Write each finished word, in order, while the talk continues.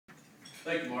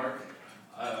Thank you, Mark.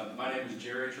 My name is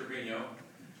Jerry Trevino,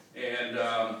 and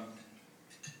I'm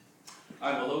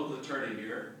a local attorney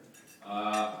here.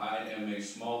 I am a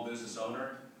small business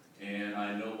owner, and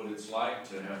I know what it's like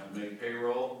to have to make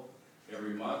payroll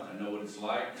every month. I know what it's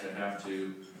like to have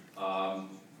to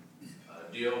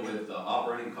deal with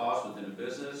operating costs within a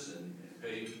business and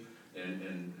pay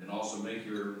and also make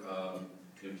your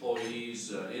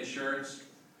employees insurance.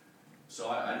 So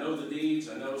I know the needs.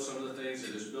 I know some of the things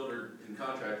that as builder and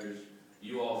contractors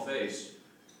you all face.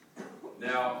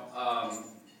 Now,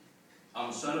 I'm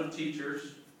a son of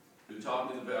teachers who taught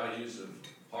me the values of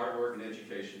hard work and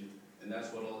education, and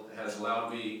that's what has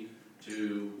allowed me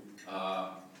to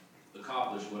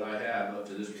accomplish what I have up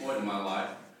to this point in my life.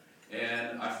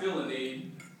 And I feel the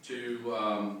need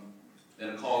to, and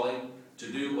a calling to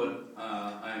do what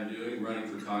I am doing, running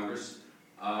for Congress.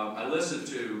 I listened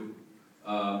to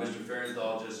Mr.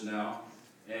 Farenthold just now,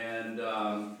 and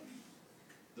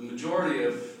the majority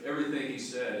of everything he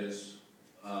said is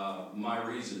my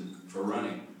reason for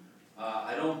running.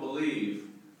 I don't believe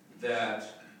that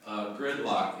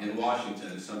gridlock in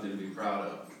Washington is something to be proud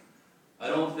of. I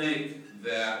don't think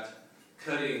that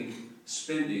cutting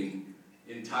spending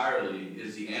entirely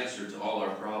is the answer to all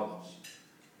our problems,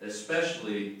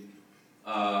 especially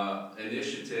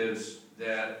initiatives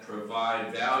that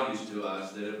provide values to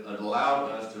us, that have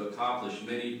allowed us to accomplish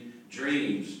many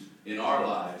dreams in our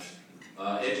lives.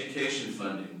 Education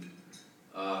funding,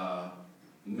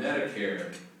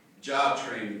 Medicare, job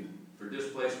training for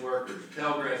displaced workers,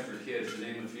 Pell Grants for kids, to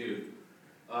name a few.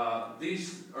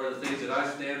 These are the things that I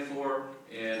stand for,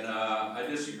 and I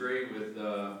disagree with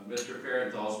Mr.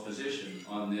 Farenthold's position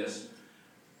on this.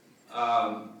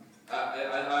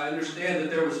 I understand that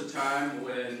there was a time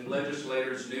when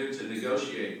legislators knew to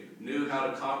negotiate, knew how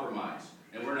to compromise,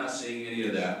 and we're not seeing any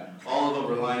of that. All of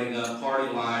them are lining up,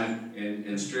 party line,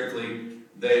 and strictly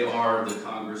they are the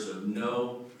Congress of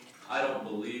no. I don't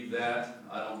believe that.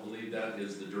 I don't believe that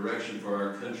is the direction for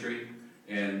our country,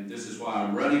 and this is why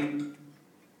I'm running.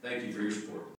 Thank you for your support.